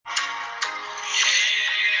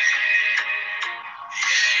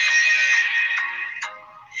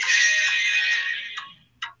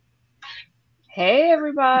Hey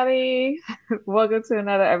everybody. Welcome to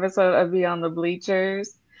another episode of Beyond the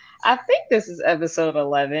Bleachers. I think this is episode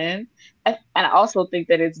 11. And I also think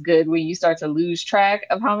that it's good when you start to lose track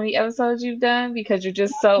of how many episodes you've done because you're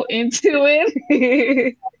just so into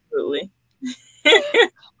it. Absolutely.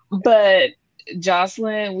 But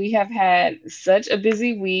Jocelyn, we have had such a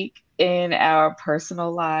busy week in our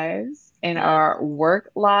personal lives, in Mm. our work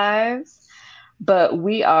lives, but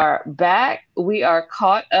we are back, we are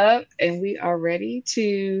caught up, and we are ready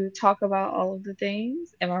to talk about all of the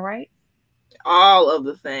things. Am I right? All of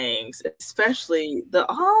the things, especially the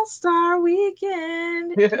All-Star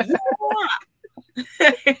weekend.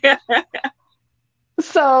 Yeah.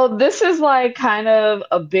 So this is like kind of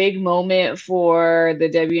a big moment for the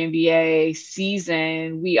WNBA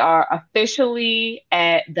season. We are officially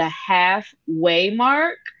at the halfway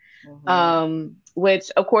mark, Mhm.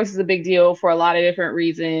 which of course is a big deal for a lot of different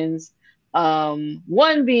reasons.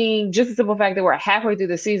 One being just the simple fact that we're halfway through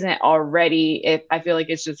the season already. I feel like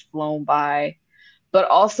it's just flown by, but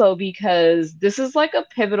also because this is like a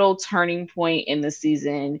pivotal turning point in the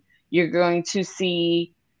season. You're going to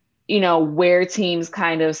see, where teams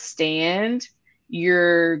kind of stand.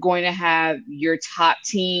 You're going to have your top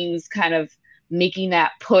teams kind of making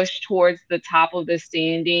that push towards the top of the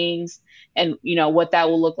standings and what that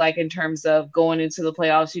will look like in terms of going into the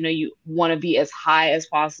playoffs. You want to be as high as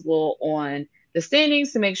possible on the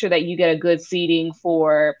standings to make sure that you get a good seeding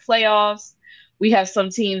for playoffs. We have some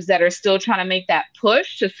teams that are still trying to make that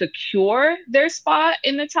push to secure their spot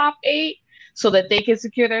in the top 8 so that they can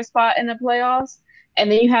secure their spot in the playoffs. And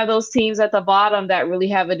then you have those teams at the bottom that really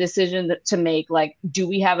have a decision to make. Like, do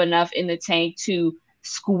we have enough in the tank to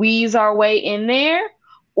squeeze our way in there?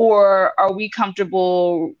 Or are we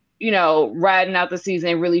comfortable, riding out the season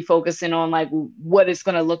and really focusing on like what it's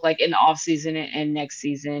going to look like in the off season and next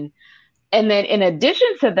season? And then in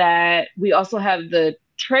addition to that, we also have the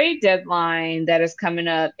trade deadline that is coming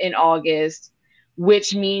up in August,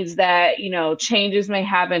 which means that, changes may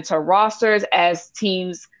happen to rosters as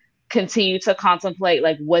teams continue to contemplate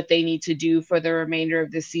like what they need to do for the remainder of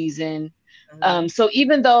the season. Mhm. So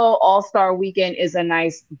even though All-Star Weekend is a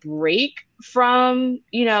nice break from,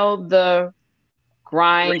 the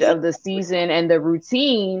grind of the season and the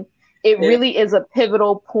routine, it Yeah. really is a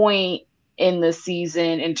pivotal point in the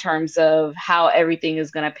season in terms of how everything is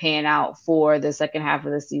going to pan out for the second half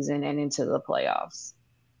of the season and into the playoffs.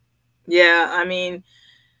 Yeah, I mean,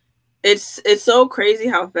 it's so crazy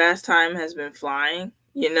how fast time has been flying,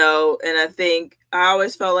 and I think I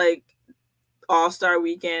always felt like All-Star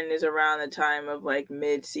weekend is around the time of like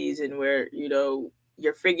mid-season where,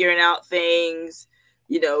 you're figuring out things,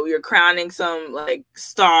 you're crowning some like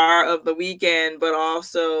star of the weekend, but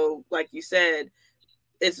also, like you said,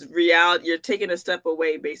 it's reality. You're taking a step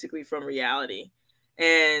away basically from reality.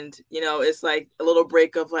 And, it's like a little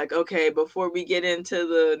break of like, okay, before we get into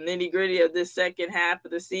the nitty gritty of this second half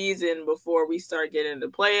of the season, before we start getting the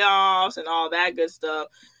playoffs and all that good stuff,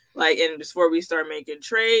 like, and before we start making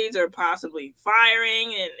trades or possibly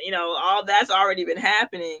firing and, all that's already been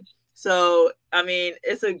happening. So, I mean,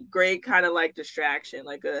 it's a great kind of like distraction,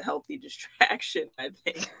 like a healthy distraction, I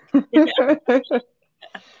think.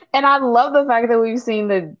 And I love the fact that we've seen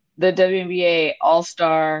the WNBA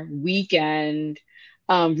All-Star weekend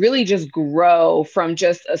really just grow from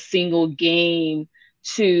just a single game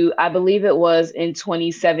to, I believe it was in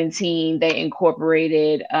 2017, they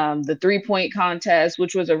incorporated the three-point contest,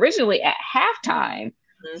 which was originally at halftime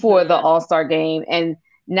for the Mm-hmm. All-Star game. And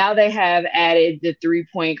now they have added the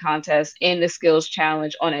three-point contest and the skills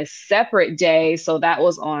challenge on a separate day. So that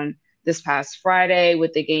was on this past Friday,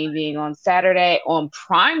 with the game being on Saturday on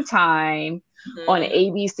prime time on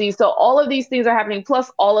Mm-hmm. ABC. So all of these things are happening,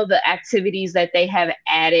 plus all of the activities that they have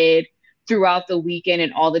added throughout the weekend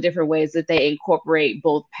and all the different ways that they incorporate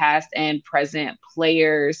both past and present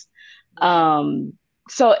players. Um,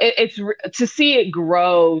 so it's to see it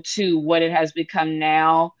grow to what it has become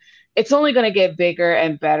now. It's only going to get bigger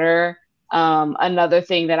and better. Another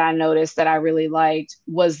thing that I noticed that I really liked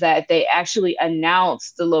was that they actually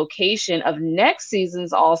announced the location of next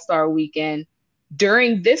season's All-Star weekend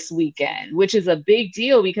during this weekend, which is a big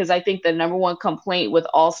deal because I think the number one complaint with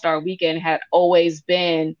All-Star weekend had always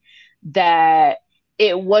been that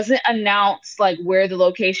it wasn't announced like where the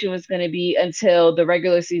location was going to be until the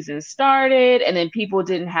regular season started, and then people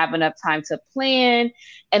didn't have enough time to plan,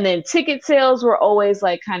 and then ticket sales were always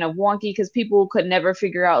like kind of wonky because people could never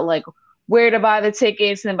figure out like where to buy the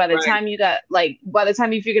tickets. And Right. by the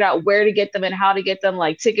time you figured out where to get them and how to get them,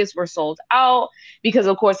 like tickets were sold out because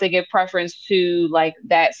of course they give preference to like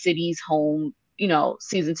that city's home,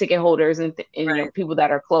 season ticket holders and Right. people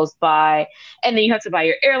that are close by. And then you have to buy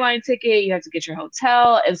your airline ticket, you have to get your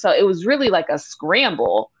hotel. And so it was really like a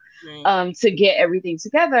scramble Mm. to get everything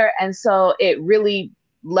together. And so it really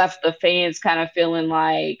left the fans kind of feeling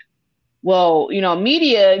like, well,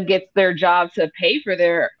 media gets their job to pay for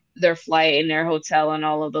their flight and their hotel and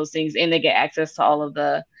all of those things, and they get access to all of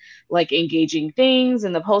the like engaging things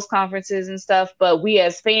and the post conferences and stuff. But we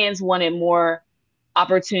as fans wanted more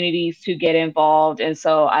opportunities to get involved, and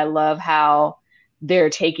so I love how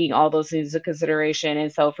they're taking all those things into consideration.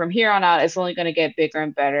 And so from here on out, it's only going to get bigger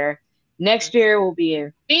and better. Next Mm. year will be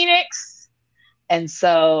in Phoenix, and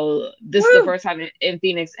so this is the Woo! first time in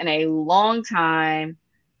Phoenix in a long time.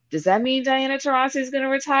 Does that mean Diana Taurasi is going to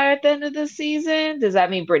retire at the end of the season? Does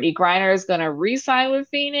that mean Brittany Griner is going to re-sign with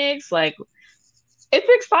Phoenix? Like, it's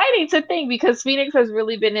exciting to think because Phoenix has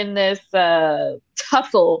really been in this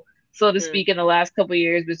tussle, so to Mm. speak, in the last couple of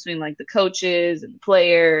years between like the coaches and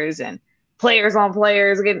players on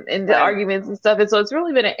players getting into Right. arguments and stuff. And so it's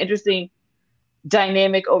really been an interesting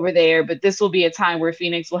dynamic over there. But this will be a time where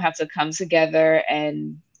Phoenix will have to come together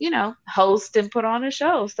and, host and put on a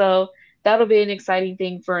show. So that'll be an exciting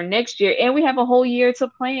thing for next year. And we have a whole year to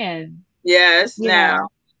plan, Yes, you now. know.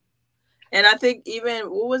 And I think even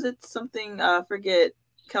what was it? Something forget.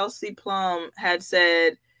 Kelsey Plum had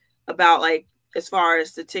said about like as far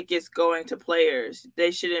as the tickets going to players, they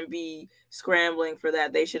shouldn't be scrambling for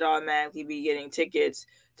that. They should automatically be getting tickets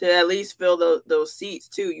to at least fill those seats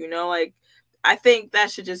too. Like I think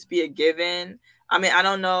that should just be a given. I mean, I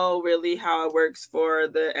don't know really how it works for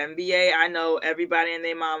the NBA. I know everybody and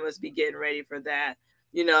their mom must be getting ready for that,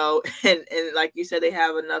 and like you said, they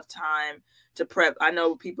have enough time to prep. I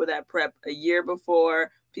know people that prep a year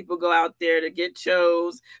before. People go out there to get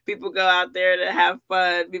shows. People go out there to have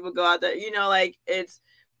fun. People go out there, like it's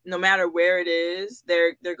no matter where it is,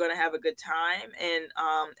 they're going to have a good time,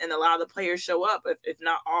 and a lot of the players show up, if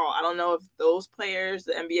not all. I don't know if those players,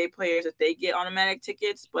 the NBA players, if they get automatic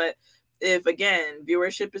tickets, but if again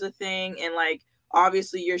viewership is a thing, and like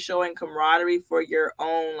obviously you're showing camaraderie for your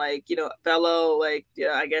own like fellow like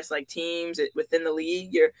I guess like teams within the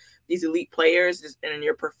league, you're these elite players in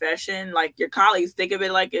your profession, like your colleagues, think of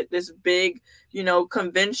it like this big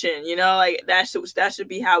convention, like that should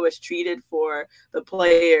be how it's treated for the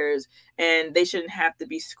players, and they shouldn't have to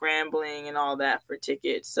be scrambling and all that for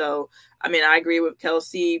tickets. So I mean, I agree with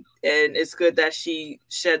Kelsey, and it's good that she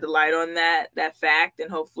shed the light on that fact, and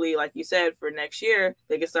hopefully, like you said, for next year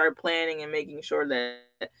they can start planning and making sure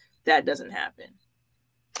that that doesn't happen.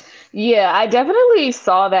 Yeah, I definitely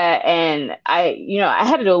saw that. And I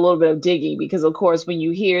had to do a little bit of digging because, of course, when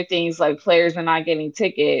you hear things like players are not getting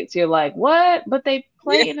tickets, you're like, what? But they Yeah,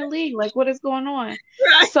 play in the league. Like, what is going on?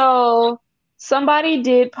 right. So somebody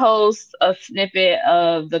did post a snippet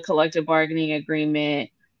of the collective bargaining agreement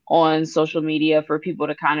on social media for people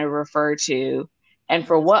to kind of refer to. And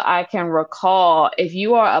for what I can recall, if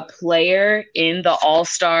you are a player in the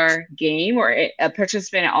All-Star game or a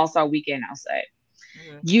participant in All-Star weekend, I'll say,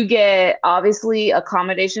 Mm-hmm. you get obviously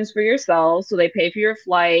accommodations for yourself. So they pay for your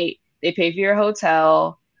flight, they pay for your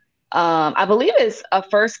hotel. I believe it's a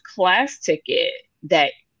first class ticket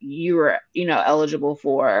that you were, eligible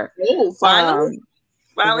for. Oh, Um,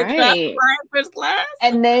 finally right. classifying first class.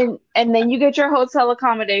 And then you get your hotel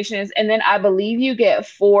accommodations, and then I believe you get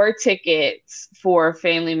 4 tickets for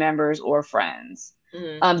family members or friends.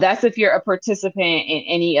 Mm-hmm. That's if you're a participant in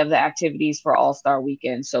any of the activities for All Star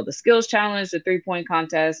Weekend. So the skills challenge, the 3-point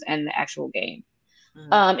contest, and the actual game.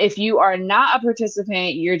 Mm-hmm. If you are not a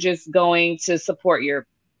participant, you're just going to support your,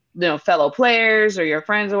 fellow players or your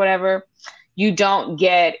friends or whatever. You don't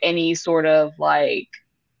get any sort of like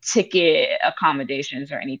ticket accommodations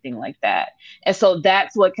or anything like that. And so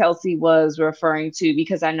that's what Kelsey was referring to,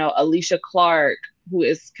 because I know Alicia Clark, who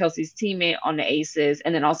is Kelsey's teammate on the Aces,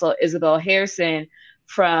 and then also Isabel Harrison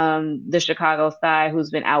from the Chicago Sky, who's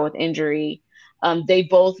been out with injury. They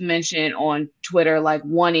both mentioned on Twitter like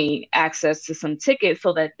wanting access to some tickets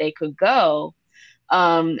so that they could go.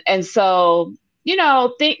 And so,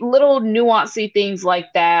 little nuancy things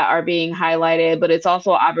like that are being highlighted, but it's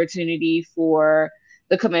also an opportunity for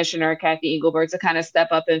the commissioner, Kathy Engelberg, to kind of step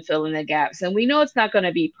up and fill in the gaps. And we know it's not going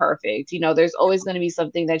to be perfect. There's always going to be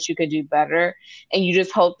something that you could do better. And you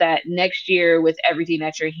just hope that next year, with everything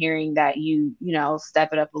that you're hearing, that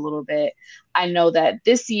step it up a little bit. I know that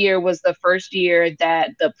this year was the first year that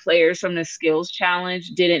the players from the skills challenge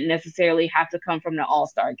didn't necessarily have to come from the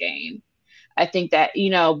All-Star game. I think that,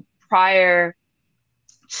 prior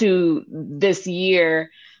to this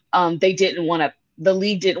year, the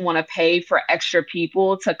league didn't want to pay for extra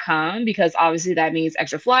people to come, because obviously that means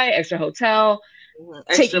extra flight, extra hotel.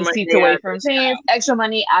 Extra taking money seats they away have from this fans, time. extra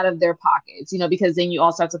money out of their pockets, because then you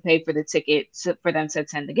also have to pay for the ticket for them to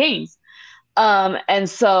attend the games. And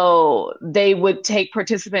so they would take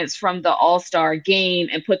participants from the All-Star game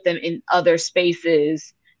and put them in other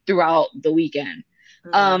spaces throughout the weekend.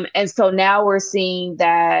 Mm-hmm. And so now we're seeing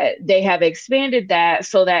that they have expanded that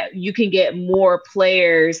so that you can get more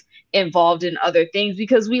players involved in other things,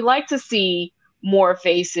 because we like to see more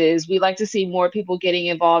faces. We like to see more people getting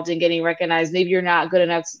involved and getting recognized. Maybe you're not good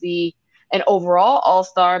enough to be an overall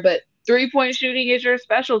all-star, but three-point shooting is your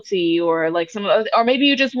specialty, or like or maybe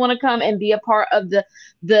you just want to come and be a part of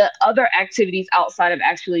the other activities outside of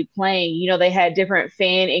actually playing. They had different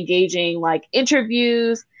fan engaging like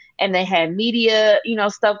interviews, and they had media,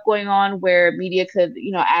 stuff going on where media could,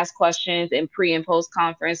 ask questions in pre and post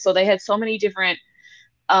conference. So they had so many different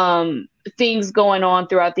things going on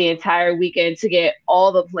throughout the entire weekend to get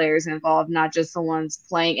all the players involved, not just the ones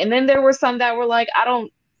playing. And then there were some that were like, I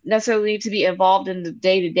don't necessarily need to be involved in the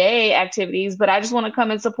day-to-day activities, but I just want to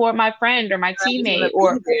come and support my friend or my I just want teammate to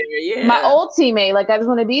or be there. my Yeah. old teammate. Like, I just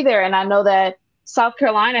want to be there. And I know that South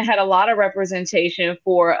Carolina had a lot of representation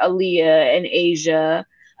for Aaliyah and Asia.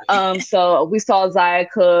 So we saw Zaya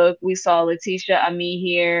Cook, we saw Letitia Ami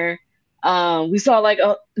here. We saw like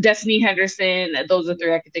Destiny Henderson. Those are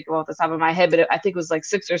three I could think of off the top of my head, but I think it was like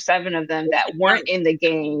 6 or 7 of them that weren't in the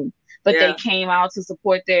game, but they Yeah. came out to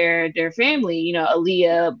support their family.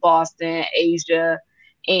 Aaliyah, Boston, Asia,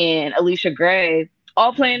 and Alicia Gray,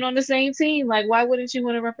 all playing on the same team. Like, why wouldn't you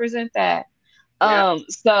want to represent that? Yeah.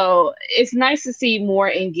 So it's nice to see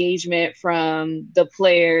more engagement from the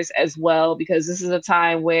players as well, because this is a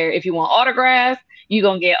time where if you want autographs, you're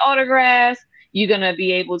going to get autographs. You're going to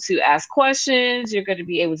be able to ask questions. You're going to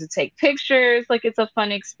be able to take pictures. Like, it's a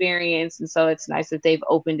fun experience. And so it's nice that they've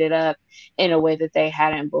opened it up in a way that they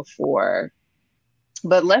hadn't before.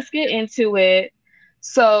 But let's get into it.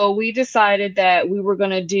 So we decided that we were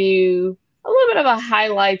going to do a little bit of a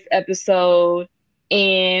highlights episode,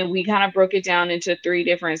 and we kind of broke it down into 3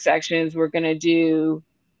 different sections. We're going to do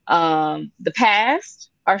the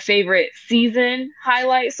past, our favorite season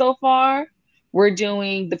highlight so far. We're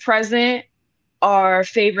doing the present, our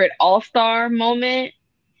favorite all-star moment,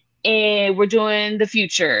 and we're doing the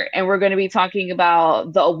future, and we're going to be talking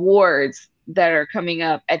about the awards that are coming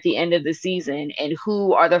up at the end of the season and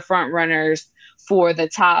who are the front runners for the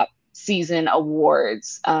top season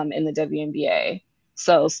awards in the WNBA.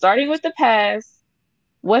 So starting with the past,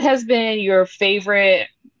 what has been your favorite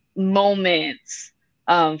moments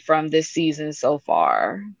from this season so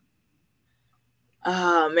far?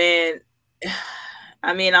 Oh man.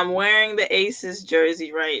 I mean, I'm wearing the Aces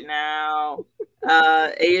jersey right now.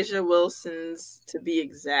 Asia Wilson's to be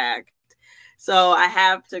exact. So I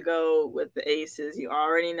have to go with the Aces. You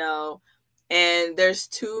already know. And there's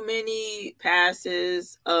too many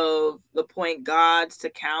passes of the point gods to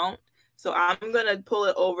count. So I'm going to pull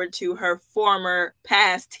it over to her former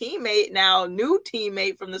past teammate, now new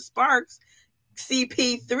teammate from the Sparks,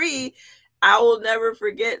 CP3. I will never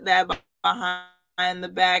forget that behind the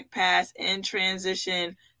back pass in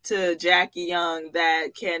transition to Jackie Young that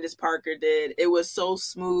Candace Parker did. It was so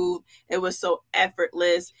smooth. It was so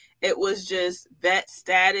effortless. It was just vet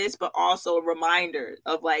status, but also a reminder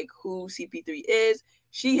of like who CP3 is.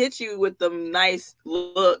 She hits you with the nice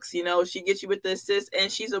looks, she gets you with the assists,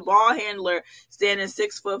 and she's a ball handler standing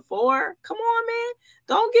 6'4". Come on, man.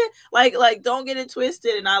 Don't get don't get it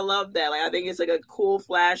twisted. And I love that. Like, I think it's like a cool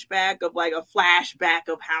flashback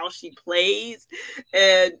of how she plays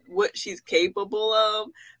and what she's capable of,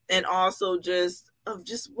 and also just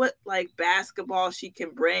what like basketball she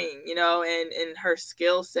can bring, and her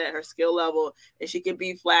skill set, her skill level, and she can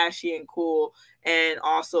be flashy and cool and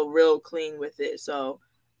also real clean with it. So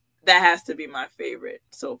that has to be my favorite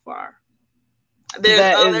so far. There's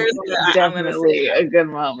That others, is I'm gonna say definitely a good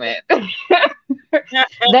moment.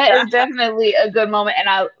 That is definitely a good moment.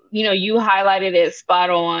 And you highlighted it spot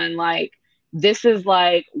on. Like, this is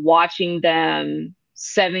like watching them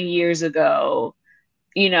 7 years ago,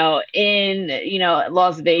 in,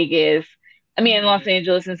 Las Vegas. I mean, in Los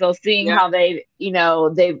Angeles. And so seeing Yeah, how they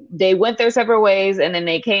went their separate ways and then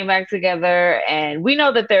they came back together, and we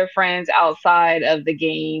know that they're friends outside of the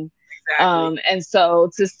game. exactly. And so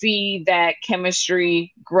to see that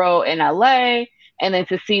chemistry grow in LA, and then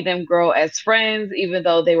to see them grow as friends, even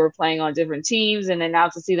though they were playing on different teams, and then now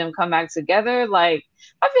to see them come back together, like,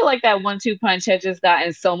 I feel like that 1-2 punch has just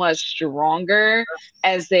gotten so much stronger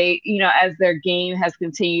as as their game has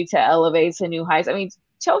continued to elevate to new heights. I mean,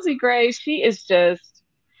 Chelsea Gray, she is just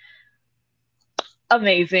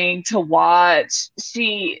amazing to watch.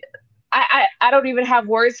 I don't even have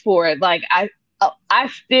words for it. Like, I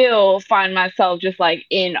still find myself just like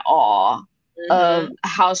in awe of Mm-hmm.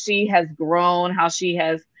 how she has grown, how she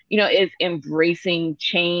has, is embracing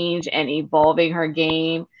change and evolving her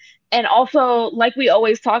game. And also, like we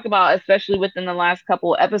always talk about, especially within the last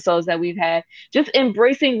couple of episodes that we've had, just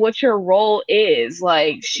embracing what your role is.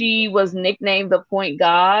 Like, she was nicknamed the point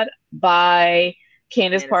god by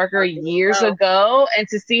Candace Candace Parker Parker as years well. ago. And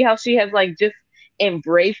to see how she has, like, just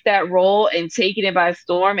embrace that role and taking it by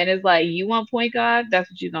storm. And it's like, you want point guard? That's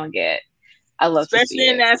what you're gonna get. I love to see Especially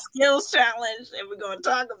in it. that skills challenge, and we're gonna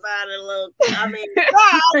talk about it a little. I mean,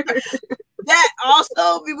 wow, that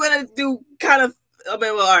also we want to do kind of. I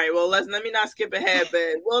mean, well, all right. Well, let me not skip ahead,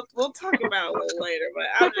 but we'll talk about it a little later. But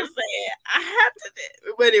I'm just saying, I have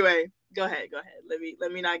to. But anyway, go ahead.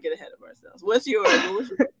 Let me not get ahead of ourselves. What's yours? What was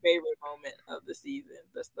your favorite moment of the season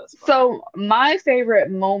thus far? So my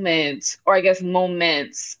favorite moment, or I guess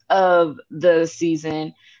moments of the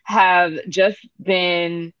season, have just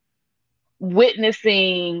been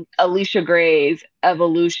witnessing Alicia Gray's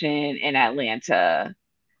evolution in Atlanta.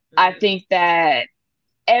 I Mm, think that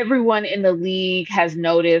everyone in the league has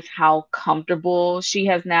noticed how comfortable she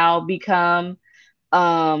has now become.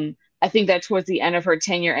 I think that towards the end of her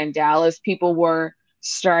tenure in Dallas, people were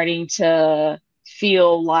starting to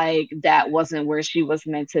feel like that wasn't where she was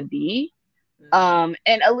meant to be. mm,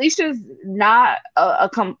 And Alicia's not a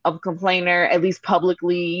complainer, at least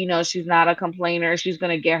publicly. She's not a complainer. She's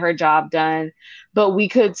going to get her job done. But we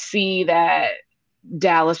could see that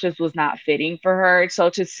Dallas just was not fitting for her. So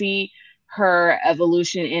to see her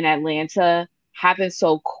evolution in Atlanta happen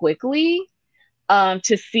so quickly,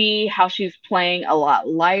 to see how she's playing a lot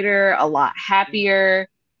lighter, a lot happier,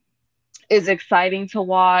 is exciting to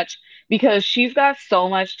watch because she's got so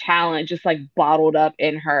much talent just like bottled up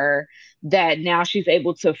in her that now she's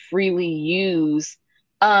able to freely use.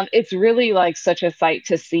 It's really like such a sight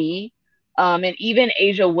to see. And even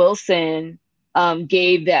Asia Wilson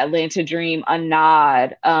gave the Atlanta Dream a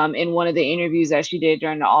nod in one of the interviews that she did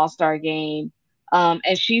during the All-Star game.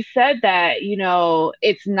 And she said that,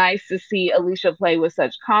 it's nice to see Alicia play with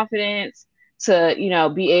such confidence, to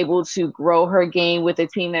be able to grow her game with a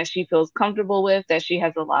team that she feels comfortable with, that she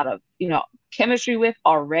has a lot of chemistry with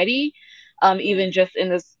already, yeah, even just in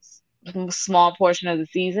this small portion of the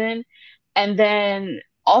season. And then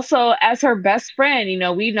also as her best friend,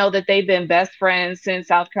 we know that they've been best friends since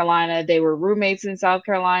South Carolina. They were roommates in South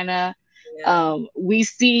Carolina. yeah. We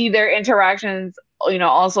see their interactions,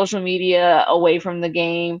 on social media away from the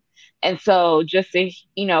game. And so just to,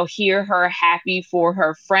 hear her happy for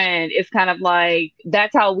her friend, it's kind of like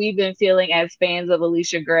that's how we've been feeling as fans of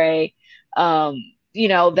Alicia Gray.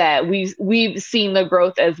 That we've seen the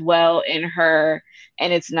growth as well in her,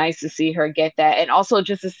 and it's nice to see her get that. And also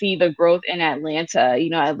just to see the growth in Atlanta.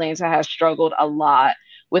 Atlanta has struggled a lot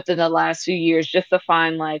within the last few years just to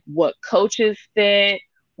find like what coaches fit,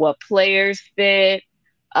 what players fit.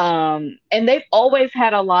 And they've always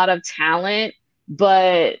had a lot of talent,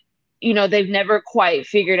 but they've never quite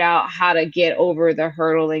figured out how to get over the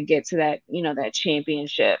hurdle and get to that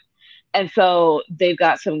championship. And so they've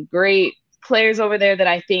got some great players over there that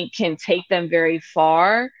I think can take them very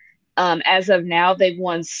far. As of now, they've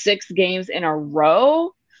won 6 games in a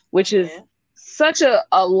row, which is Yeah. such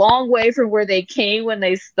a long way from where they came when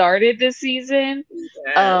they started this season.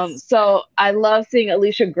 Yes. So I love seeing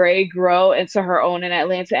Alicia Gray grow into her own in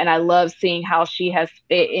Atlanta, and I love seeing how she has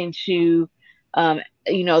fit into,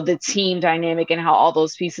 the team dynamic and how all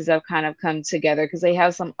those pieces have kind of come together because they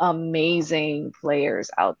have some amazing players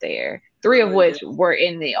out there, three of Really do. which were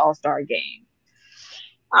in the All-Star game.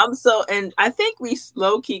 And I think we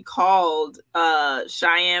low key called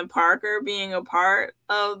Cheyenne Parker being a part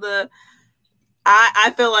of the.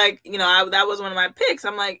 I feel like that was one of my picks.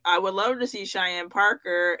 I'm like, I would love to see Cheyenne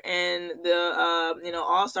Parker in the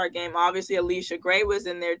All Star game. Obviously, Alicia Gray was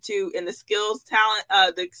in there too in the skills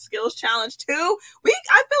challenge too.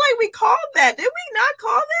 I feel like we called that. Did we not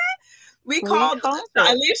call that? We called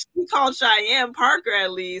At it. least we called Cheyenne Parker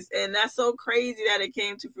at least, and that's so crazy that it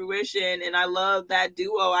came to fruition. And I love that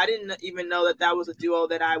duo. I didn't even know that was a duo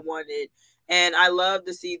that I wanted, and I love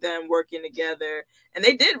to see them working together. And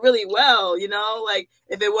they did really well, like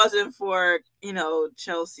if it wasn't for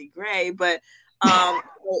Chelsea Gray, but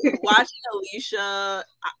watching Alicia,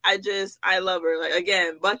 I love her. Like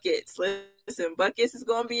again, buckets. Listen, Buckets is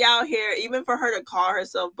gonna be out here, even for her to call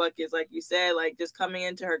herself Buckets, like you said, like just coming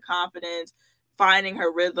into her confidence, finding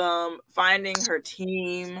her rhythm, finding her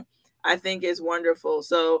team. I think is wonderful.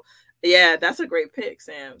 So yeah, that's a great pick,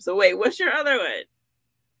 Sam. So wait, what's your other one?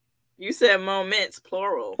 You said moments,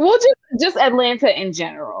 plural. Well, just Atlanta in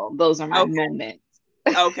general. Those are my Okay, moments.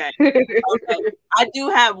 okay, okay. I do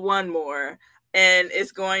have one more. and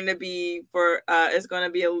it's going to be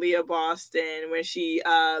Aaliyah Boston when she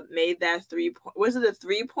made that was it a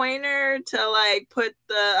 3-pointer to like put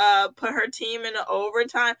her team in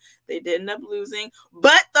overtime. They did end up losing,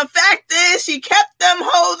 but the fact is she kept them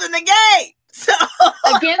hoes in the game. So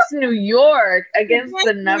against New York, against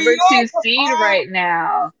the number 2 seed right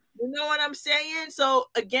now. You know what I'm saying? So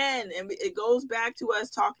again, and it goes back to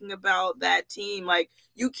us talking about that team. Like,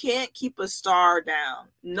 you can't keep a star down.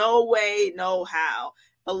 No way, no how.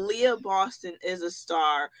 Aaliyah Boston is a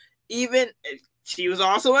star. Even she was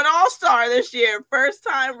also an all-star this year. First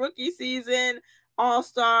time rookie season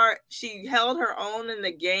all-star. She held her own in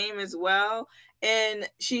the game as well. And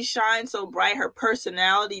she shines so bright. Her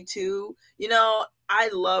personality too. You know,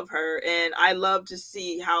 I love her, and I love to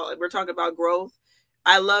see how we're talking about growth.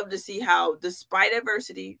 I love to see how, despite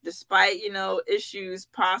adversity, despite, you know, issues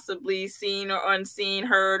possibly seen or unseen,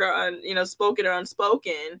 heard or, spoken or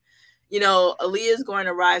unspoken, you know, Aaliyah is going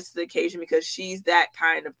to rise to the occasion because she's that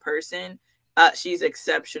kind of person. She's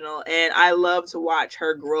exceptional. And I love to watch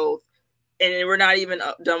her growth. And we're not even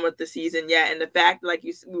done with the season yet. And the fact, like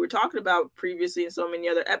we were talking about previously in so many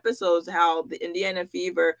other episodes, how the Indiana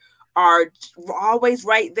Fever are always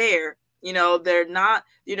right there. You know, they're not,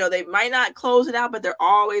 you know, they might not close it out, but they're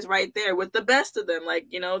always right there with the best of them. Like,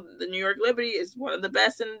 you know, the New York Liberty is one of the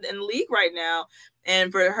best in the league right now.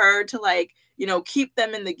 And for her to, like, you know, keep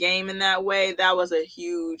them in the game in that way, that was a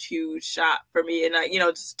huge, huge shot for me. And, you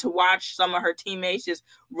know, just to watch some of her teammates just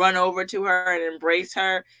run over to her and embrace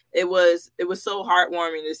her, it was so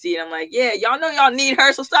heartwarming to see. And I'm like, yeah, y'all know y'all need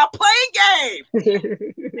her, so stop playing games.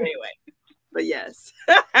 Anyway, but yes.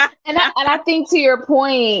 and I think, to your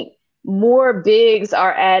point, more bigs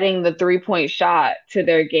are adding the 3-point shot to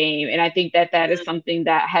their game. And I think that is something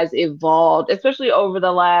that has evolved, especially over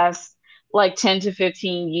the last like 10 to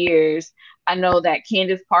 15 years. I know that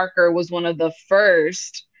Candace Parker was one of the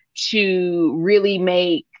first to really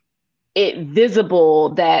make it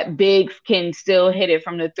visible that bigs can still hit it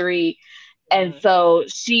from the 3. And so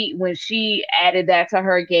when she added that to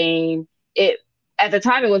her game, at the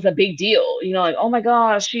time it was a big deal, you know, like, oh my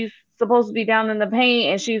gosh, she's supposed to be down in the paint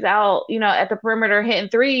and she's out, you know, at the perimeter hitting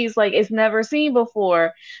threes like it's never seen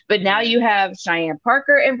before. But now you have Cheyenne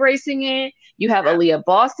Parker embracing it. You have Aaliyah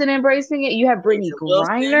Boston embracing it. You have Brittany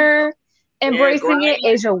Griner embracing it.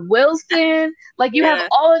 Asia Wilson. Like, you have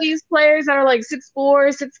all of these players that are like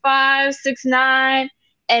 6'4", 6'5", 6'9",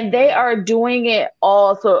 and they are doing it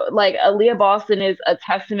all. So like Aaliyah Boston is a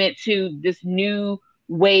testament to this new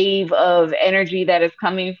wave of energy that is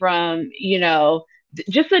coming from, you know,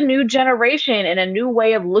 just a new generation and a new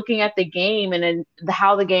way of looking at the game, and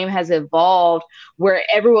how the game has evolved, where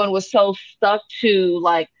everyone was so stuck to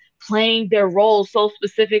like playing their roles so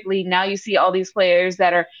specifically. Now you see all these players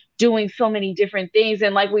that are doing so many different things.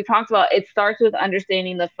 And like we talked about, it starts with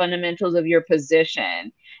understanding the fundamentals of your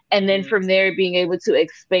position. And then from there, being able to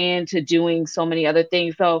expand to doing so many other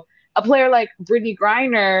things. So a player like Brittany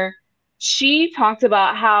Griner, she talked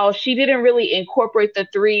about how she didn't really incorporate the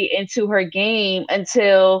 3 into her game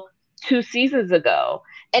until 2 seasons ago.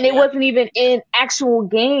 And it wasn't even in actual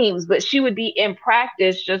games, but she would be in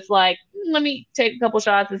practice just like, let me take a couple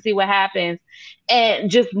shots and see what happens.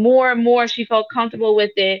 And just more and more, she felt comfortable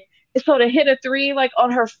with it. So to hit a 3 like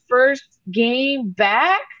on her first game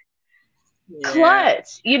back,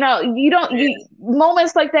 clutch, you know,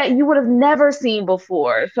 moments like that you would have never seen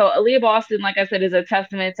before. So Aaliyah Boston, like I said, is a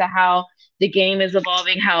testament to how the game is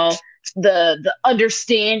evolving, how the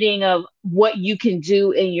understanding of what you can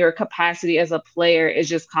do in your capacity as a player is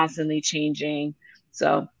just constantly changing.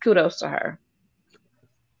 So kudos to her.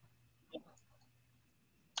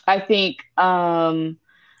 I think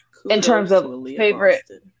in terms of favorite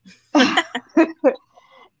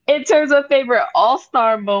in terms of favorite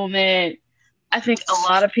all-star moment, I think a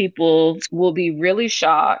lot of people will be really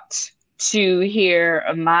shocked to hear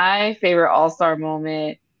my favorite all-star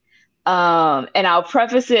moment. And I'll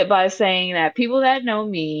preface it by saying that people that know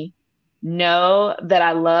me know that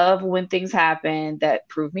I love when things happen that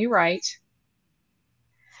prove me right.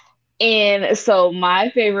 And so my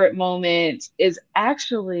favorite moment is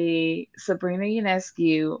actually Sabrina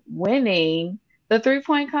Ionescu winning the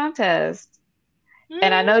 3-point contest.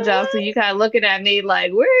 And I know, Jocelyn, you kind of looking at me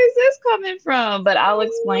like, where is this coming from? But I'll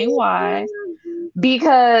explain why.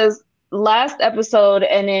 Because last episode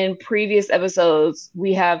and in previous episodes,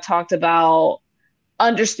 we have talked about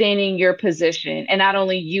understanding your position. And not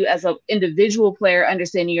only you as an individual player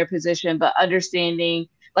understanding your position, but understanding,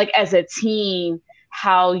 like, as a team,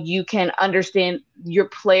 how you can understand your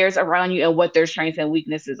players around you and what their strengths and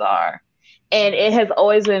weaknesses are. And it has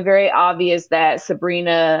always been very obvious that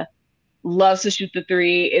Sabrina loves to shoot the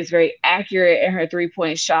three, is very accurate in her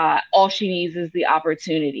 3-point shot. All she needs is the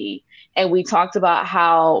opportunity. And we talked about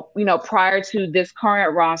how, prior to this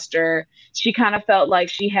current roster, she kind of felt like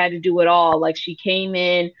she had to do it all. Like she came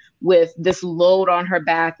in with this load on her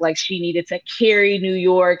back, like she needed to carry New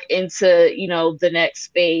York into, the next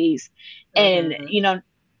phase. And,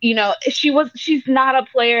 Mm-hmm. she's not a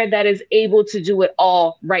player that is able to do it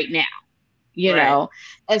all right now. Right.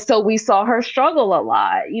 And so we saw her struggle a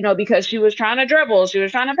lot, because she was trying to dribble, she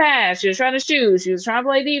was trying to pass, she was trying to shoot, she was trying to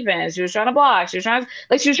play defense, she was trying to block, she was trying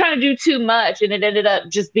to do too much, and it ended up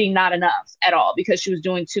just being not enough at all because she was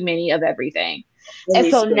doing too many of everything. And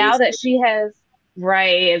Any so now space. that she has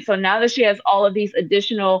right, and so now that she has all of these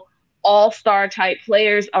additional all-star type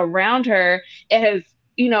players around her, it has,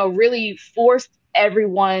 really forced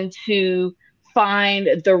everyone to find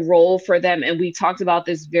the role for them. And we talked about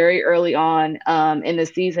this very early on in the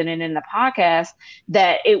season and in the podcast,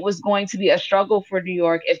 that it was going to be a struggle for New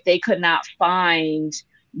York if they could not find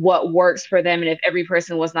what works for them, and if every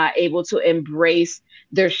person was not able to embrace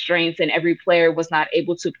their strengths and every player was not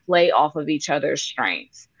able to play off of each other's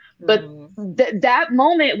strengths. But that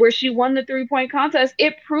moment where she won the 3-point contest,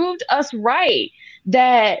 it proved us right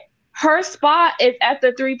that her spot is at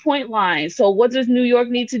the 3-point line. So what does New York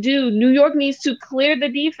need to do? New York needs to clear the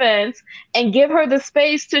defense and give her the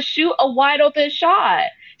space to shoot a wide open shot.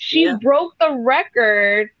 She broke the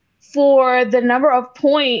record for the number of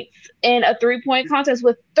points in a 3-point contest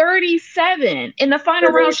with 37. In the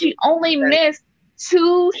final round, she only missed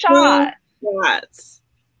 2 shots.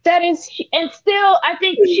 That is, and still, I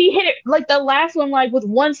think she hit it like the last one, like with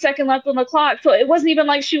 1 second left on the clock. So it wasn't even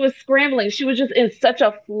like she was scrambling. She was just in such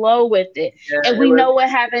a flow with it. Yeah, and we know what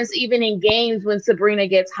happens even in games when Sabrina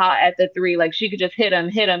gets hot at the three. Like she could just hit him.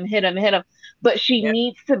 But she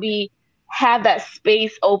needs to have that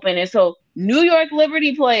space open. And so New York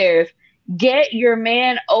Liberty players, get your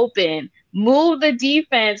man open, move the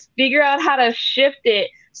defense, figure out how to shift it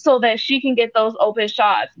so that she can get those open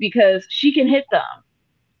shots because she can hit them.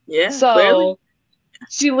 Yeah. So clearly,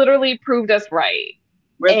 she literally proved us right.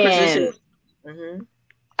 And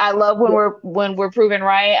I love when we're proven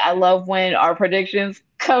right. I love when our predictions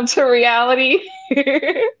come to reality.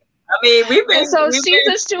 I mean, she's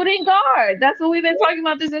a shooting guard. That's what we've been talking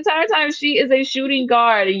about this entire time. She is a shooting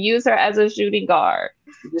guard, and use her as a shooting guard.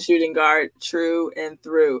 The shooting guard, true and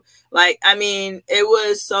through. Like, I mean, it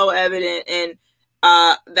was so evident, and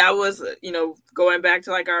that was, going back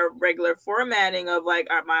to like our regular formatting of like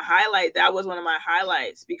my highlight. That was one of my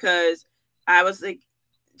highlights because I was like,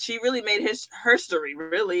 she really made her story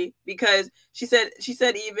really, because she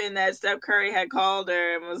said even that Steph Curry had called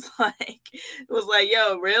her and was like,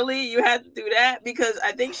 yo, really? You had to do that? Because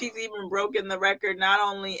I think she's even broken the record not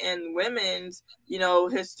only in women's,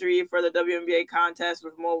 history for the WNBA contest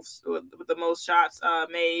with the most shots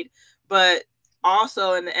made, but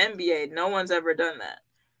also in the NBA. No one's ever done that.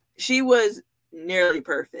 She was nearly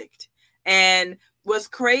perfect. And what's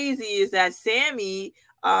crazy is that Sammy,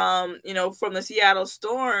 from the Seattle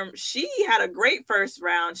Storm, she had a great first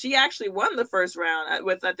round. She actually won the first round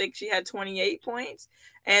with, I think she had 28 points.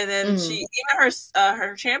 And then she, even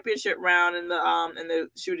her championship round in the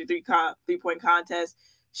shooting 3-point contest,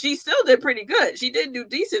 she still did pretty good. She did do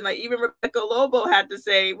decent. Like even Rebecca Lobo had to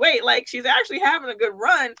say, wait, like she's actually having a good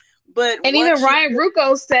run. And even Ryan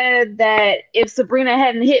Rucco said that if Sabrina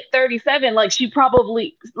hadn't hit 37, like she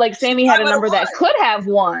probably, like Sammy had a number that could have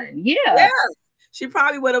won. Yeah. She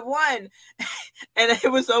probably would have won. And it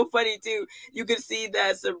was so funny too. You could see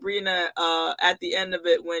that Sabrina at the end of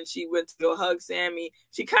it, when she went to go hug Sammy,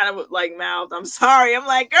 she kind of like mouthed, "I'm sorry." I'm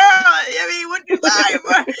like, girl, I mean, what you sorry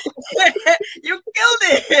for? You killed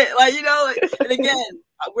it. Like, and again,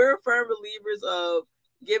 we're firm believers of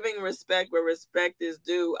giving respect where respect is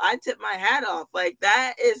due. I tip my hat off. Like,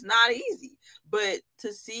 that is not easy. But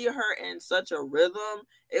to see her in such a rhythm,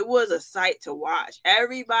 it was a sight to watch.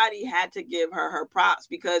 Everybody had to give her props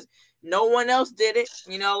because no one else did it.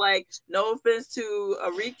 Like, no offense to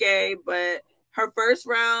Arike, but her first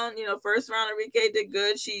round, Arike did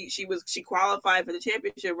good. She qualified for the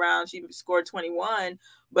championship round. She scored 21.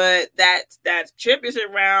 But that championship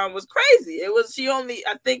round was crazy.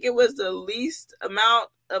 I think it was the least amount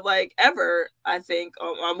of like ever, I think.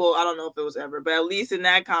 Well, I don't know if it was ever, but at least in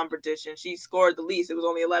that competition, she scored the least. It was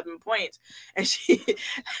only 11 points. And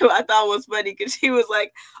I thought it was funny because she was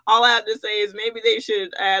like, all I have to say is maybe they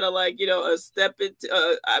should add a step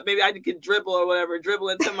into, maybe I could dribble or whatever, dribble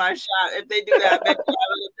into my shot. If they do that, maybe I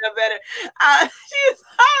would have done better.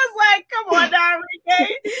 was like, come on now,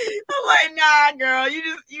 Enrique. I'm like, nah, girl, you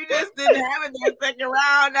just didn't have it that second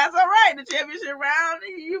round. That's all right. The championship round,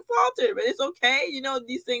 you faltered, but it's okay.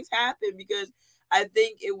 These things happen because I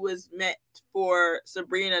think it was meant for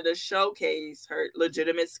Sabrina to showcase her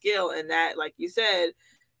legitimate skill, and that, like you said,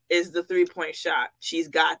 is the 3-point shot. She's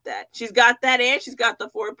got that. She's got that, and she's got the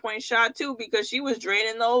 4-point shot too, because she was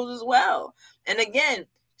draining those as well. And again,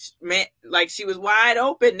 man, like, she was wide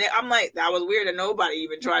open. I'm like, that was weird that nobody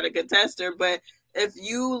even tried to contest her. But if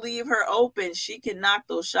you leave her open, she can knock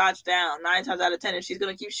those shots down 9 times out of 10. If she's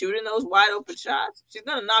going to keep shooting those wide open shots, she's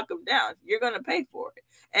going to knock them down. You're going to pay for it.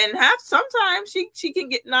 And sometimes she can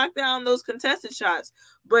get knocked down those contested shots.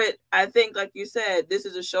 But I think, like you said, this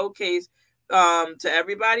is a showcase to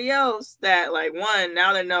everybody else that, like, one,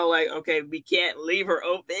 now they know, like, okay, we can't leave her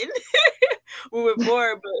open moving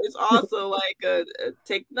forward, but it's also like a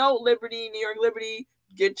take note, Liberty, New York Liberty,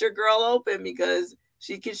 get your girl open, because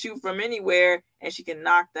she can shoot from anywhere and she can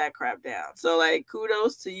knock that crap down. So, like,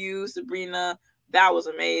 kudos to you, Sabrina. That was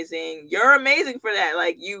amazing. You're amazing for that.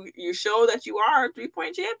 Like, you show that you are a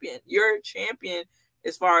 3-point champion. You're a champion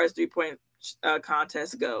as far as 3-point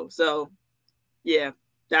contests go. So, yeah.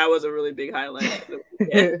 That was a really big highlight.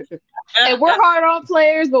 Yeah. And we're hard on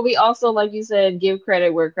players, but we also, like you said, give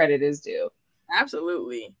credit where credit is due.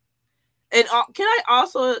 Absolutely. And can I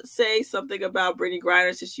also say something about Brittany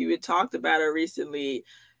Griner, since you had talked about her recently?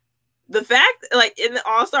 The fact, like, in the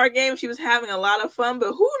All-Star game, she was having a lot of fun,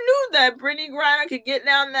 but who knew that Brittany Griner could get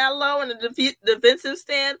down that low in the defensive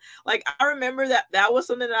stand? Like, I remember that was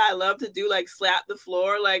something that I loved to do, like, slap the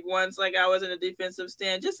floor, like, once, like, I was in a defensive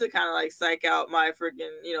stand, just to kind of, like, psych out my freaking,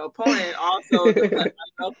 opponent, also to put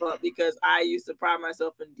myself up, because I used to pride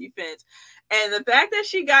myself in defense. And the fact that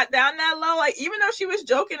she got down that low, like, even though she was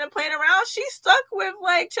joking and playing around, she stuck with,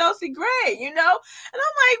 like, Chelsea Gray, And I'm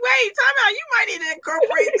like, wait, time out. You might need to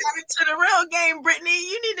incorporate that into the real game, Brittany.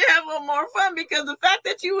 You need to have a little more fun, because the fact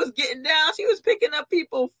that you was getting down, she was picking up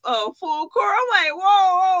people full court. I'm like,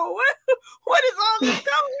 whoa, what is all this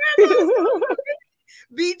going on?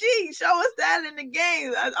 BG, show us that in the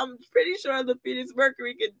game. I'm pretty sure the Phoenix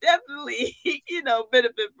Mercury could definitely,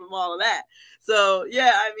 benefit from all of that. So,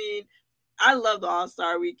 yeah, I mean, I love the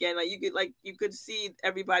All-Star weekend. You could see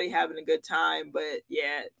everybody having a good time. But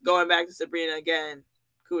yeah, going back to Sabrina again,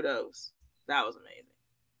 kudos. That was amazing.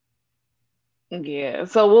 Yeah.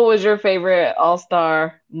 So what was your favorite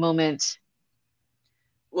All-Star moment?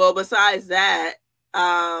 Well, besides that,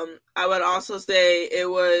 I would also say it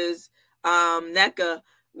was Nneka,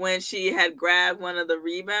 when she had grabbed one of the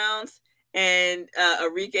rebounds, and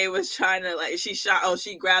Enrique was trying to, like,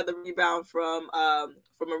 she grabbed the rebound from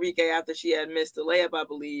Enrique after she had missed the layup, I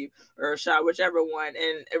believe, or a shot, whichever one,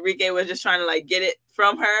 and Enrique was just trying to, like, get it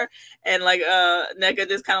from her, and, like, Nneka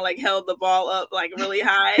just kind of, like, held the ball up, like, really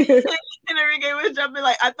high, and Enrique was jumping.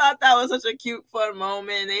 Like, I thought that was such a cute, fun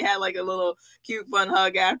moment. They had, like, a little cute, fun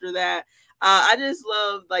hug after that. I just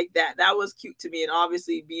love, like, that was cute to me. And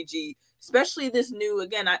obviously BG, especially this new,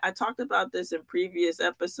 again, I talked about this in previous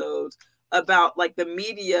episodes about, like, the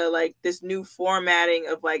media, like, this new formatting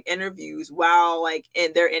of, like, interviews while, like,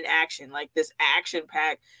 they're in action, like this action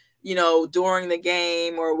pack, during the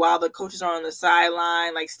game, or while the coaches are on the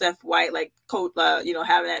sideline, like Steph White, like, coach, having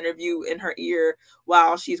that interview in her ear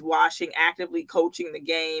while she's actively coaching the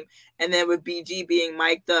game. And then with BG being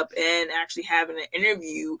mic'd up and actually having an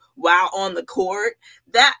interview while on the court,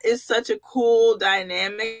 that is such a cool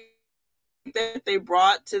dynamic that they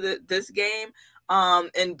brought to this game.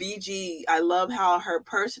 And BG, I love how her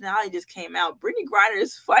personality just came out. Brittany Griner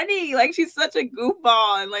is funny. Like, she's such a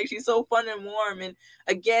goofball, and, like, she's so fun and warm. And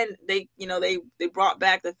again, they brought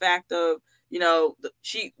back the fact of,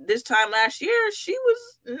 this time last year, she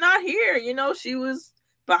was not here. She was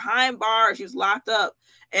behind bars. She was locked up.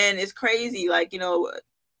 And it's crazy, like,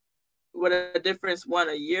 what a difference, one,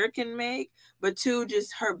 a year can make, but two,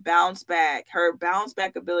 just her bounce back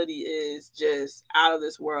ability is just out of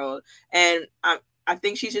this world. And I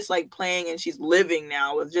think she's just, like, playing, and she's living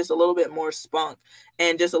now with just a little bit more spunk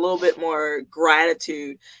and just a little bit more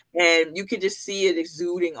gratitude. And you can just see it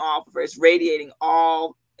exuding off of her. It's radiating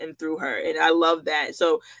all and through her. And I love that.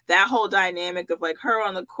 So that whole dynamic of, like, her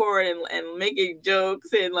on the court and making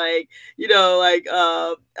jokes and, like,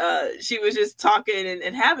 she was just talking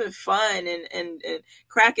and having fun and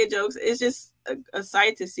cracking jokes. It's just a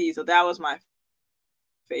sight to see. So that was my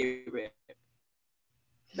favorite.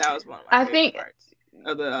 That was one of my favorite parts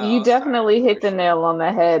of the you definitely hit the nail on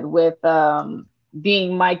the head with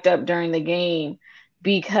being mic'd up during the game,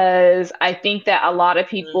 because I think that a lot of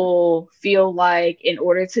people feel like in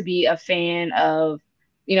order to be a fan of,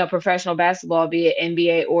 professional basketball, be it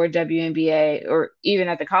NBA or WNBA, or even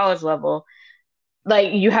at the college level,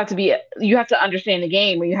 like you have to understand the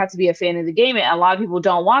game, or you have to be a fan of the game. And a lot of people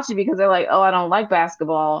don't watch it because they're like, oh, I don't like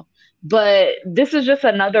basketball. But this is just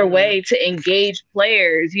another Mm-hmm. way to engage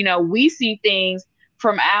players. We see things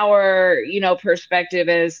from our, perspective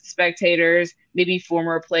as spectators, maybe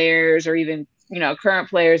former players or even, current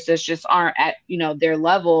players that just aren't at, their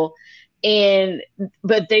level. And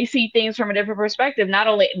but they see things from a different perspective, not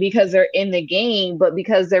only because they're in the game, but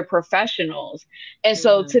because they're professionals. And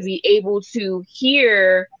so Mm-hmm. to be able to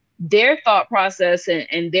hear their thought process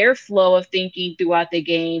and their flow of thinking throughout the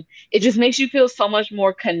game, it just makes you feel so much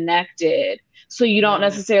more connected. So you don't Mm-hmm.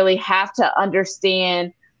 necessarily have to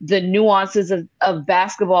understand the nuances of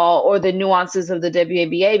basketball or the nuances of the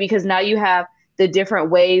WNBA, because now you have the different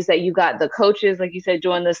ways that you got the coaches, like you said,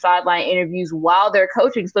 doing the sideline interviews while they're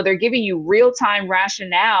coaching. So they're giving you real time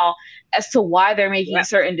rationale as to why they're making Yeah.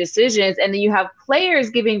 certain decisions. And then you have players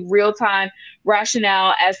giving real time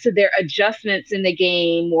rationale as to their adjustments in the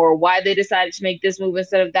game or why they decided to make this move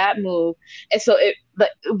instead of that move. And so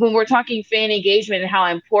when we're talking fan engagement and how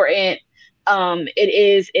important it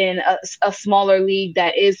is in a smaller league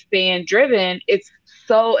that is fan driven, it's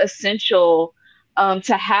so essential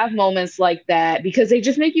to have moments like that because they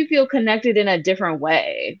just make you feel connected in a different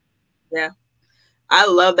way. Yeah. I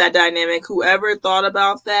love that dynamic. Whoever thought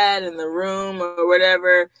about that in the room or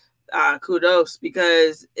whatever, kudos,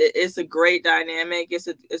 because it's a great dynamic.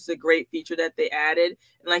 It's a great feature that they added,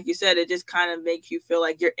 and like you said, it just kind of makes you feel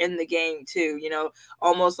like you're in the game too.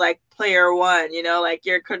 Almost like player one. Like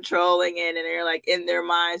you're controlling it, and you're like in their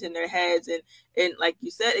minds, in their heads, and like you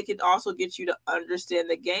said, it can also get you to understand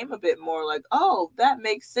the game a bit more. Like, oh, that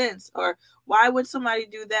makes sense, or why would somebody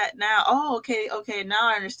do that now? Oh, okay, now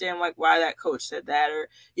I understand like why that coach said that, or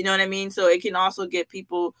you know what I mean? So it can also get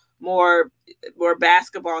people more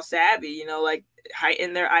basketball savvy, like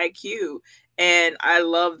heighten their IQ. And I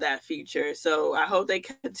love that feature. So I hope they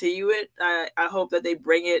continue it. I hope that they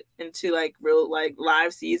bring it into like real like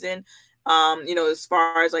live season. As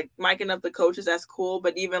far as like miking up the coaches, that's cool.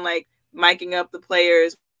 But even like miking up the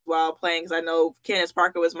players while playing, because I know Candace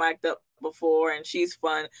Parker was mic'd up before, and she's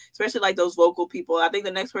fun, especially like those vocal people. I think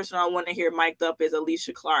the next person I want to hear mic'd up is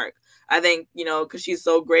Alicia Clark. I think, because she's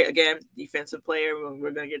so great. Again, defensive player.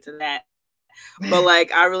 We're going to get to that. But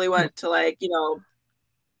like, I really want to like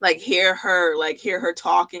hear her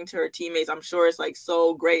talking to her teammates. I'm sure it's like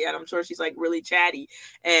so great, and I'm sure she's like really chatty,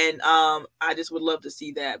 and I just would love to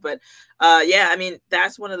see that. But yeah, I mean,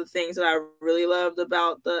 that's one of the things that I really loved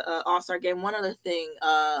about the All-Star game. One other thing,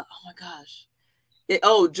 oh my gosh,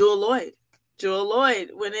 Jewel Lloyd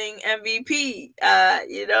winning MVP,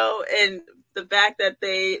 and the fact that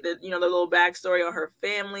the little backstory on her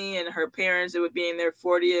family and her parents, it would be in their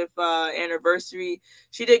 40th anniversary.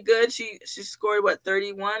 She did good. She scored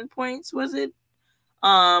 31 points, was it?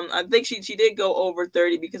 I think she did go over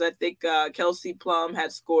 30, because I think Kelsey Plum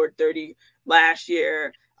had scored 30 last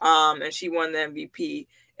year, and she won the MVP.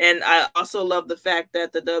 And I also love the fact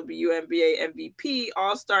that the WNBA MVP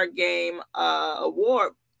All-Star Game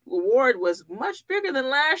award was much bigger than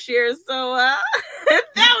last year. So that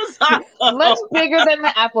was Much awesome. bigger than the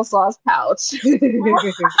applesauce pouch.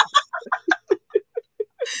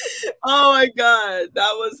 Oh my god,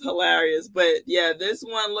 that was hilarious. But yeah, this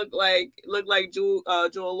one looked like Jewel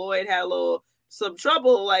Lloyd had some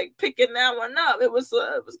trouble like picking that one up. It was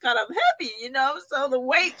kind of heavy, So the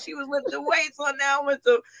weight, she was lifting weights on that one.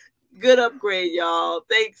 So good upgrade, y'all.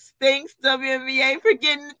 Thanks WNBA for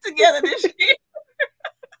getting it together this year.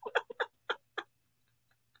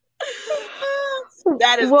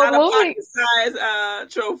 That is Well, not a moving,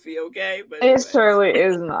 pocket-size trophy, okay? But it anyway. surely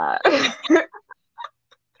is not.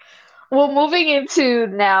 Well, moving into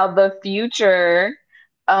now the future,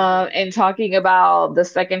 and talking about the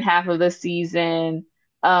second half of the season,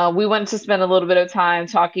 we want to spend a little bit of time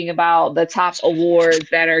talking about the top awards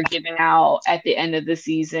that are given out at the end of the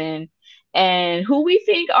season and who we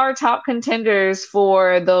think are top contenders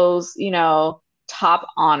for those, top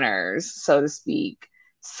honors, so to speak.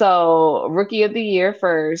 So, Rookie of the Year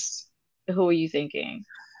first. Who are you thinking?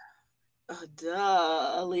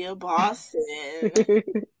 Duh, Aaliyah Boston.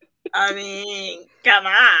 I mean, come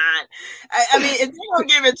on. I mean, if you don't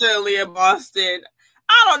give it to Aaliyah Boston,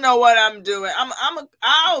 I don't know what I'm doing.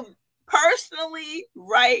 I'll personally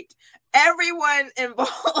write everyone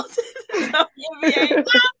involved in the WNBA.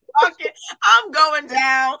 I'm going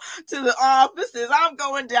down to the offices. I'm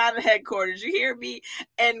going down to headquarters. You hear me?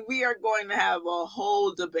 And we are going to have a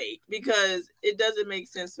whole debate, because it doesn't make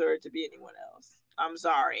sense for it to be anyone else. I'm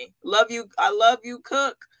sorry. Love you. I love you,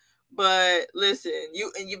 Cook. But listen,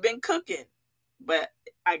 you've been cooking, but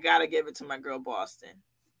I gotta give it to my girl Boston.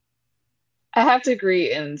 I have to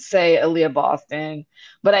agree and say Aaliyah Boston,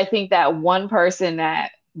 but I think that one person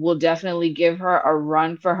that will definitely give her a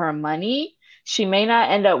run for her money, she may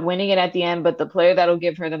not end up winning it at the end, but the player that'll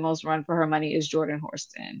give her the most run for her money is Jordan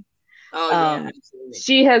Horston. Oh yeah, Um, absolutely.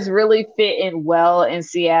 she has really fit in well in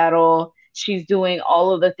Seattle. She's doing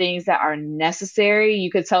all of the things that are necessary.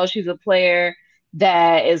 You could tell she's a player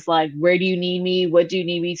that is like, where do you need me? What do you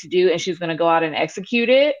need me to do? And she's going to go out and execute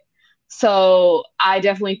it. So I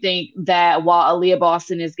definitely think that while Aaliyah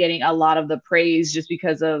Boston is getting a lot of the praise just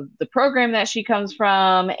because of the program that she comes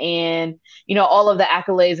from and, you know, all of the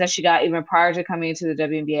accolades that she got even prior to coming into the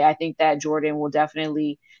WNBA, I think that Jordan will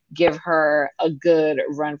definitely give her a good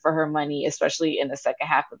run for her money, especially in the second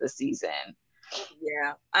half of the season.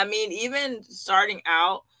 Yeah. I mean, even starting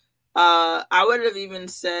out, I would have even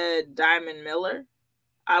said Diamond Miller.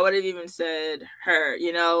 I would have even said her,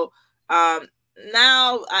 you know.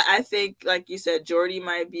 Now I think, like you said, Jordy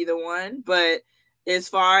might be the one, but as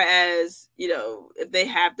far as, you know, if they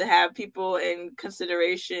have to have people in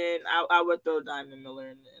consideration, I would throw Diamond Miller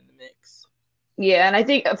in the mix. Yeah, and I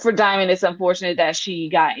think for Diamond, it's unfortunate that she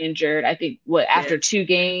got injured. I think what Yeah. after 2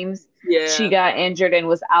 games, she Yeah. got injured and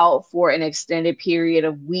was out for an extended period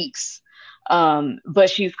of weeks. But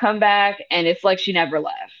she's come back and it's like she never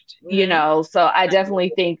left, you Mm-hmm. know. So I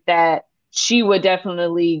definitely think that she would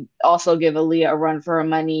definitely also give Aaliyah a run for her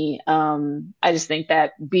money. I just think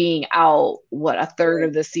that being out, what, a third Right.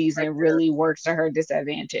 of the Right season there. really works to her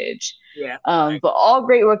disadvantage. Yeah. But all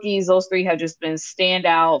great rookies, those three have just been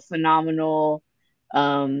standout, phenomenal.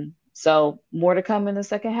 So more to come in the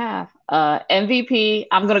second half. MVP,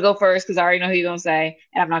 I'm gonna go first because I already know who you're gonna say,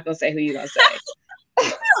 and I'm not gonna say who you're gonna say.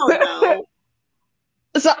 Oh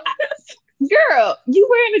no. So, girl, you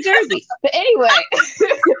wearing a jersey. But anyway,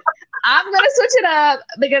 I'm gonna switch it up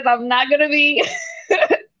because I'm not gonna be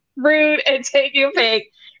rude and take your pick,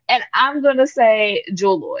 and I'm gonna say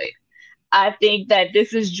Jewel Lloyd. I think that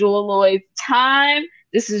this is Jewel Lloyd's time.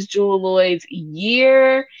 This is Jewel Lloyd's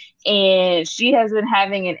year. And she has been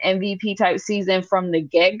having an MVP type season from the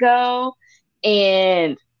get go.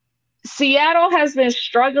 And Seattle has been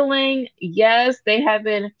struggling. Yes, they have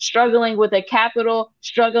been struggling with a capital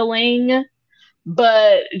struggling.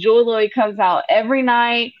 But Jewel Lloyd comes out every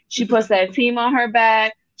night. She puts that team on her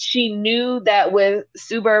back. She knew that with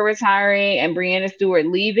Sue Bird retiring and Breanna Stewart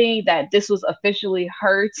leaving, that this was officially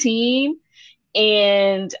her team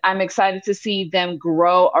and I'm excited to see them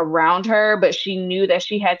grow around her. But she knew that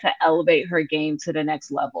she had to elevate her game to the next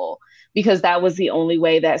level because that was the only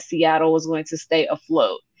way that Seattle was going to stay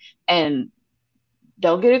afloat. And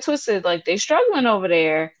don't get it twisted, like they're struggling over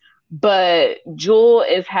there, but Jewel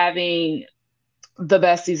is having the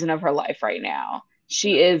best season of her life right now.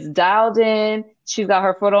 She is dialed in. She's got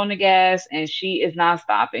her foot on the gas and she is not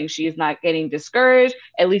stopping. She is not getting discouraged,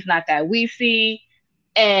 at least not that we see.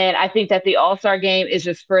 And I think that the All Star game is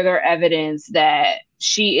just further evidence that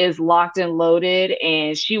she is locked and loaded,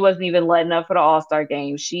 and she wasn't even letting up for the All Star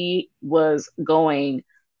game. She was going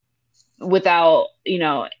without, you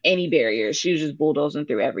know, any barriers. She was just bulldozing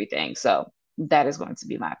through everything. So that is going to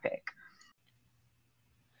be my pick.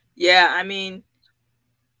 Yeah, I mean,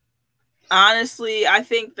 honestly, I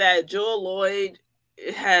think that Jewel Lloyd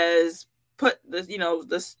has put the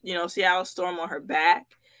Seattle Storm on her back,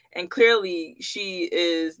 and clearly she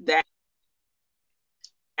is that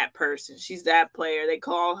person. She's that player. They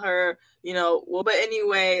call her, well, but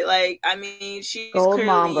anyway, like, I mean, she's Gold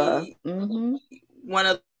Mamba. clearly Mm-hmm. one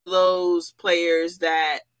of those players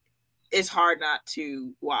that it's hard not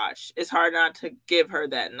to watch. It's hard not to give her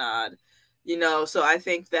that nod. So I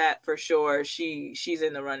think that for sure she's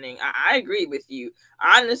in the running. I agree with you.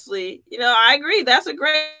 Honestly, I agree. That's a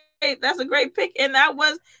great pick. And that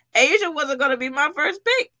was Asia wasn't gonna be my first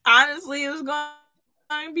pick. Honestly, it was going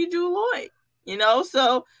to be Jewel Lloyd.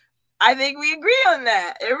 So I think we agree on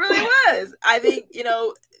that. It really was. I think,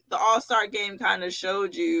 the All-Star game kind of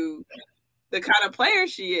showed you the kind of player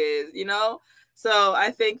she is, So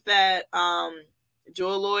I think that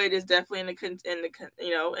Jewel Lloyd is definitely in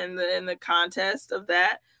the contest of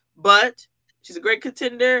that, but she's a great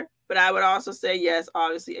contender. But I would also say yes,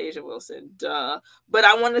 obviously Asia Wilson, duh. But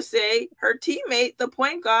I want to say her teammate, the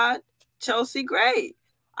point guard, Chelsea Gray.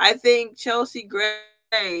 I think Chelsea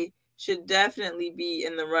Gray should definitely be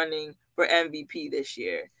in the running for MVP this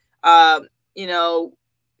year. Go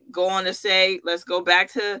on to say, let's go back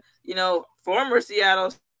to, former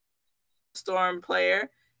Seattle Storm player,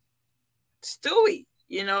 Stewie,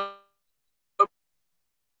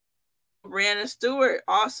 Breanna Stewart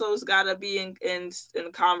also has got to be in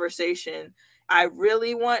conversation. I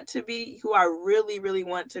really want to be, who I really, really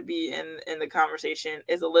want to be in the conversation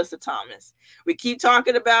is Alyssa Thomas. We keep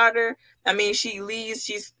talking about her. I mean,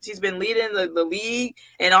 she's been leading the league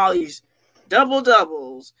and all these double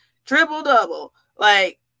doubles, triple double.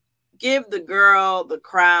 Like, give the girl the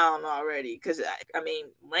crown already. Because I mean,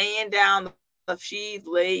 she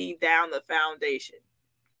laid down the foundation.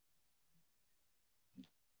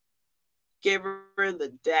 Give her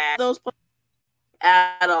the dash. Those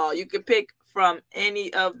at all. You can pick from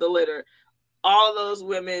any of the litter. All those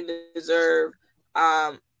women deserve,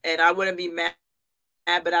 and I wouldn't be mad,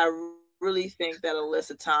 but I really think that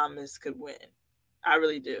Alyssa Thomas could win. I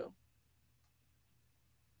really do.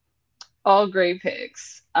 All great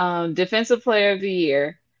picks. Defensive player of the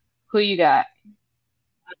year. Who you got?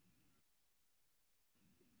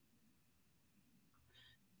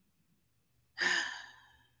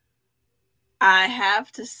 I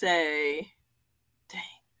have to say, dang.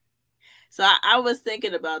 So I was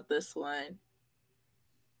thinking about this one.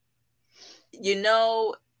 You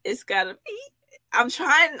know, it's gotta be. I'm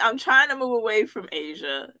trying to move away from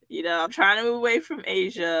Asia. You know, I'm trying to move away from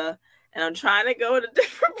Asia, and I'm trying to go in a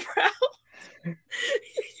different route.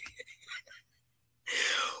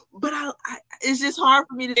 But it's just hard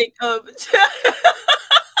for me to think of.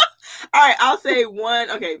 All right, I'll say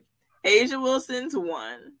one. Okay, Asia Wilson's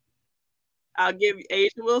one. I'll give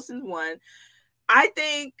Asia Wilson's one. I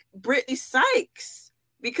think Brittany Sykes,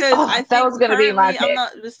 because I That think was going to be my currently, pick. I'm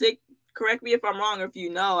not mistaken. Correct me if I'm wrong, or if you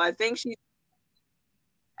know. I think she.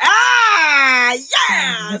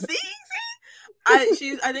 Yeah. See.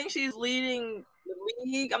 I think she's leading the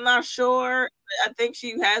league. I'm not sure. I think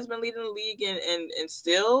she has been leading the league in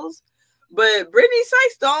steals. But Brittany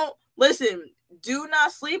Sykes, don't listen. Do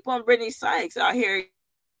not sleep on Brittany Sykes out here.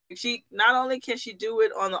 She not only can she do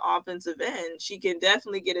it on the offensive end, she can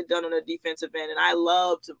definitely get it done on the defensive end. And I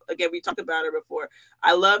love to, again, we talked about her before.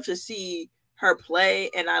 I love to see her play,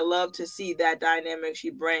 and I love to see that dynamic she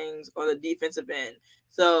brings on the defensive end.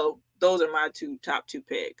 So those are my top two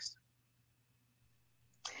picks.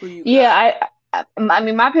 Who you got? Yeah, I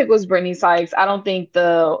mean, my pick was Brittany Sykes. I don't think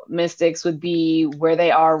the Mystics would be where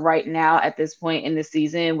they are right now at this point in the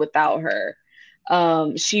season without her.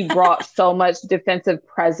 She brought so much defensive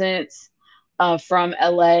presence from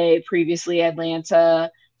LA, previously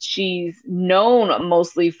Atlanta. She's known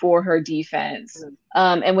mostly for her defense.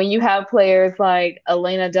 And when you have players like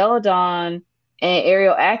Elena Deladon and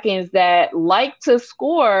Ariel Atkins that like to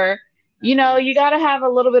score, you know, you got to have a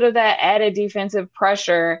little bit of that added defensive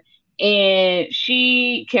pressure. And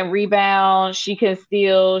she can rebound, she can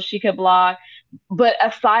steal, she can block. But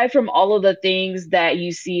aside from all of the things that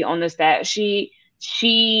you see on the stat sheet,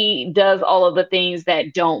 she does all of the things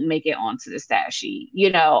that don't make it onto the stat sheet.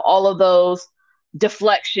 You know, all of those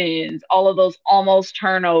deflections, all of those almost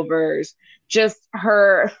turnovers, just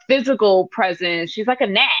her physical presence. She's like a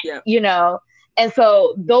gnat, you know. And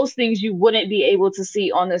so those things you wouldn't be able to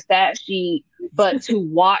see on the stat sheet, but to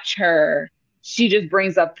watch her, she just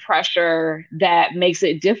brings up pressure that makes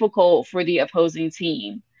it difficult for the opposing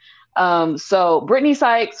team. So Brittany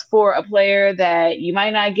Sykes, for a player that you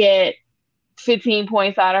might not get 15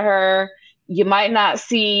 points out of her, you might not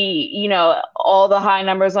see, you know, all the high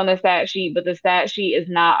numbers on the stat sheet, but the stat sheet is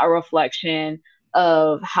not a reflection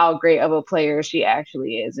of how great of a player she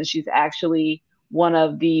actually is. And she's actually one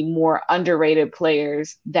of the more underrated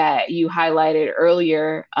players that you highlighted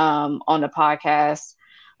earlier on the podcast,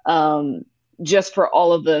 just for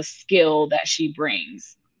all of the skill that she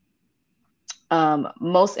brings.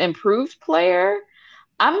 Most improved player,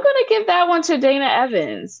 I'm going to give that one to Dana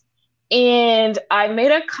Evans. And I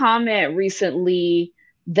made a comment recently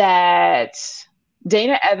that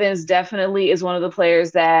Dana Evans definitely is one of the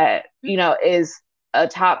players that, you know, is a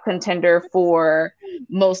top contender for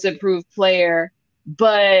most improved player.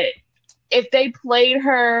 But if they played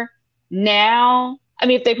her now, I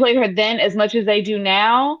mean, if they played her then as much as they do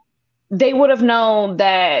now, they would have known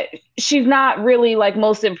that she's not really like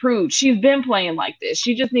most improved. She's been playing like this.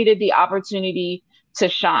 She just needed the opportunity to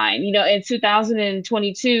shine. You know, in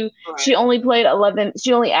 2022, she only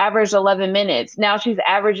averaged 11 minutes. Now she's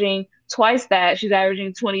averaging twice that. She's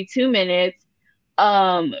averaging 22 minutes.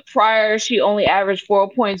 Prior, she only averaged 4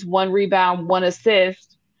 points, 1 rebound, 1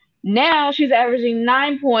 assist. Now she's averaging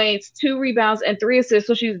 9 points, 2 rebounds, and 3 assists.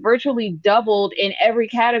 So she's virtually doubled in every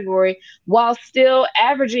category while still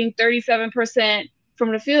averaging 37%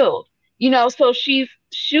 from the field. So she's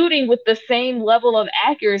shooting with the same level of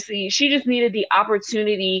accuracy. She just needed the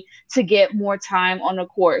opportunity to get more time on the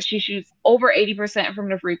court. She shoots over 80% from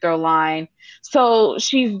the free throw line. So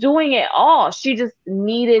she's doing it all. She just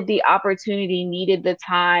needed the opportunity, needed the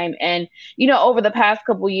time. And, over the past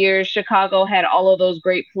couple years, Chicago had all of those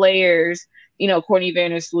great players, Courtney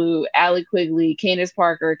Vandersloot, Allie Quigley, Candace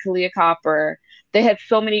Parker, Kalia Copper. They had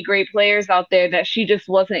so many great players out there that she just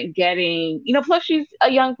wasn't getting, plus she's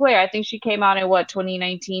a young player. I think she came out in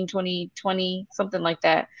 2019, 2020, something like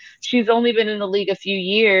that. She's only been in the league a few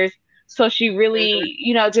years. So she really,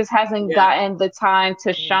 just hasn't gotten the time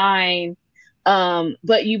to shine.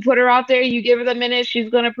 But you put her out there, you give her the minutes, she's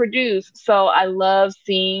going to produce. So I love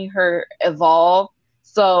seeing her evolve.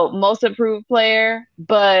 So most improved player,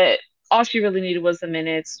 but all she really needed was the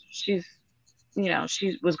minutes. She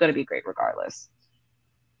was going to be great regardless.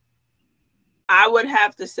 I would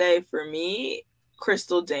have to say, for me,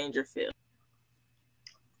 Crystal Dangerfield.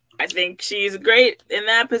 I think she's great in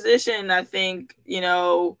that position. I think,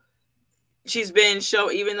 she's been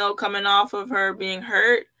even though coming off of her being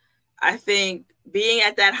hurt, I think being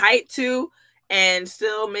at that height too and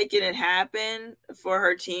still making it happen for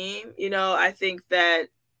her team, I think that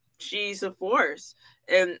she's a force.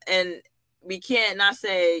 And we can't not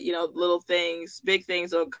say, little things, big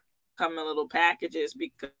things will come in little packages,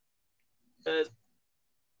 because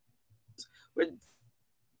with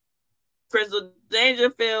Crystal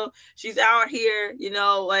Dangerfield, she's out here,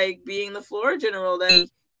 being the floor general that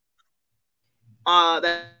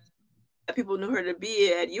people knew her to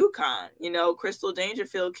be at UConn. Crystal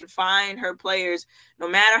Dangerfield can find her players no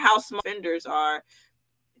matter how small defenders are.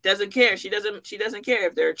 Doesn't care. She doesn't care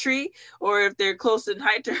if they're a tree or if they're close in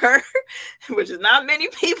height to her, which is not many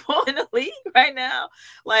people in the league right now.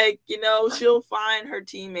 She'll find her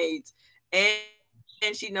teammates, and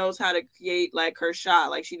she knows how to create her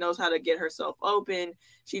shot. She knows how to get herself open.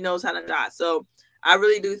 She knows how to shot. So I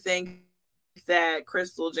really do think that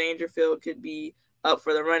Crystal Dangerfield could be up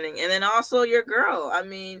for the running. And then also your girl. I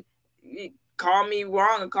mean, call me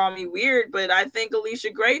wrong and call me weird, but I think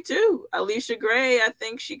Alicia Gray too. Alicia Gray, I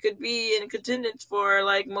think she could be in contenders for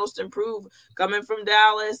most improved coming from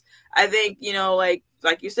Dallas. I think,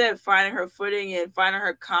 like you said, finding her footing and finding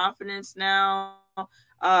her confidence now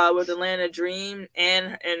with Atlanta Dream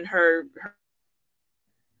and her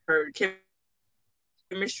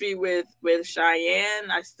chemistry with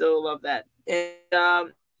Cheyenne. I still love that.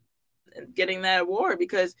 And getting that award,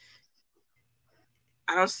 because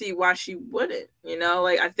I don't see why she wouldn't.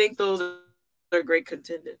 I think those are great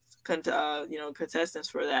contestants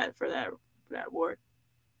for that award.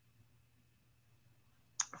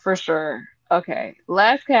 For sure. Okay,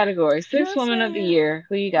 last category, sixth woman of the year.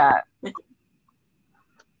 Who you got?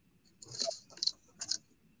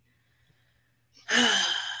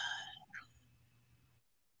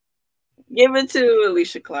 Give it to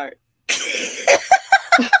Alicia Clark.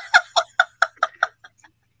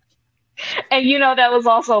 And that was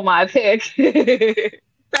also my pick. That's it.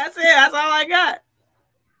 That's all I got.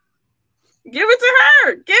 Give it to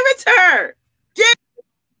her. Give it to her.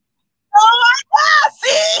 Oh my God!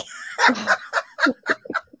 See.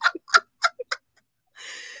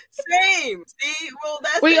 Same. See, well,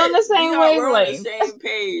 that's we on the same wavelength. We're on the same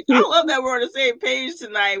page. I love that we're on the same page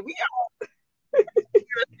tonight. We are the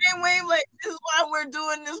same wavelength. This is why we're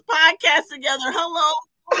doing this podcast together. Hello.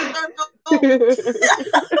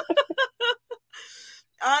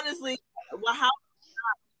 Honestly, well, how?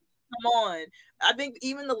 Come on. I think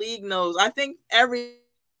even the league knows. I think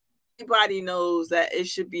everybody knows that it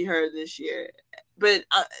should be her this year. But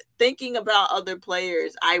thinking about other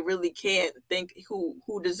players, I really can't think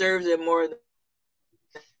who deserves it more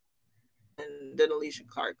than Alicia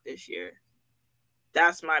Clark this year.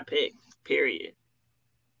 That's my pick, period.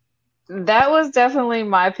 That was definitely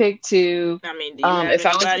my pick too. I mean, do you have if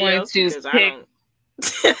I was going to pick,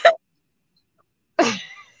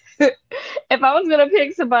 if I was going to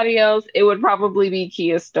pick somebody else, it would probably be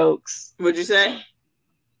Kia Stokes. What'd you say?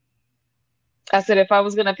 I said if I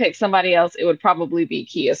was going to pick somebody else, it would probably be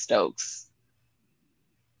Kia Stokes.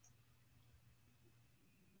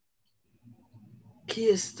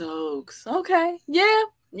 Kia Stokes. Okay. Yeah.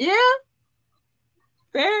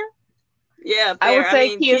 Fair. Yeah, fair. I would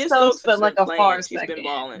say Kia Stokes, but a far second. She's been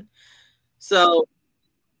balling. So,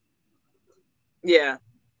 yeah.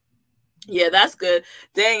 Yeah, that's good.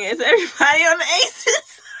 Dang, is everybody on the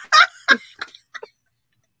Aces?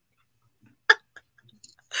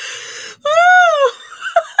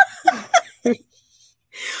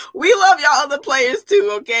 We love y'all other players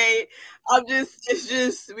too, okay? It's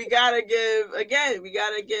just we gotta give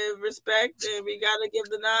respect, and we gotta give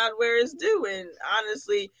the nod where it's due. And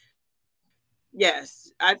honestly,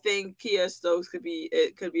 Yes, I think Kia Stokes could be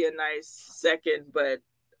a nice second, but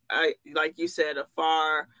I like you said, a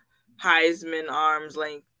far Heisman arm's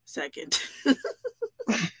length second.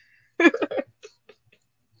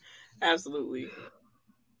 Absolutely.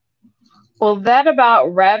 Well, that about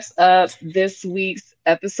wraps up this week's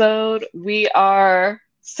episode. We are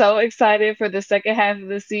so excited for the second half of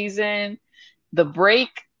the season. The break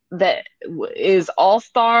that is All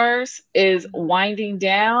Stars is winding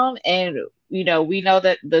down, and we know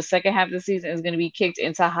that the second half of the season is going to be kicked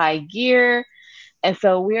into high gear. And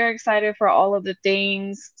so we are excited for all of the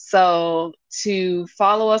things. So to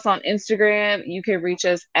follow us on Instagram, you can reach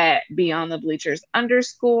us at Beyond the Bleachers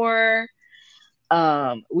 _.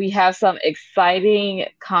 We have some exciting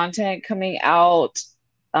content coming out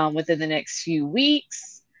within the next few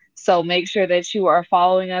weeks. So make sure that you are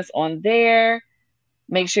following us on there.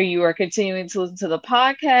 Make sure you are continuing to listen to the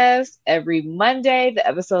podcast every Monday. The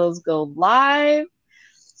episodes go live.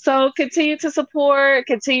 So continue to support,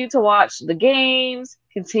 continue to watch the games,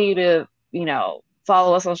 continue to,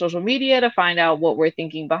 follow us on social media to find out what we're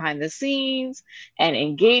thinking behind the scenes and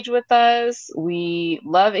engage with us. We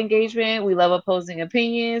love engagement, we love opposing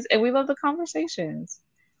opinions, and we love the conversations.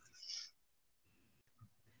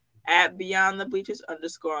 At Beyond the Bleachers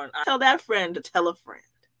 _ on. Tell that friend to tell a friend.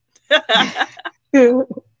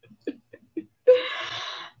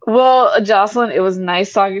 Well, Jocelyn, it was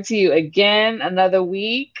nice talking to you again another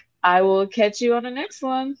week. I will catch you on the next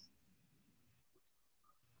one.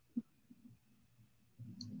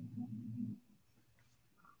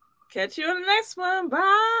 Catch you on the next one.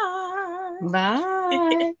 Bye.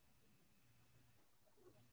 Bye.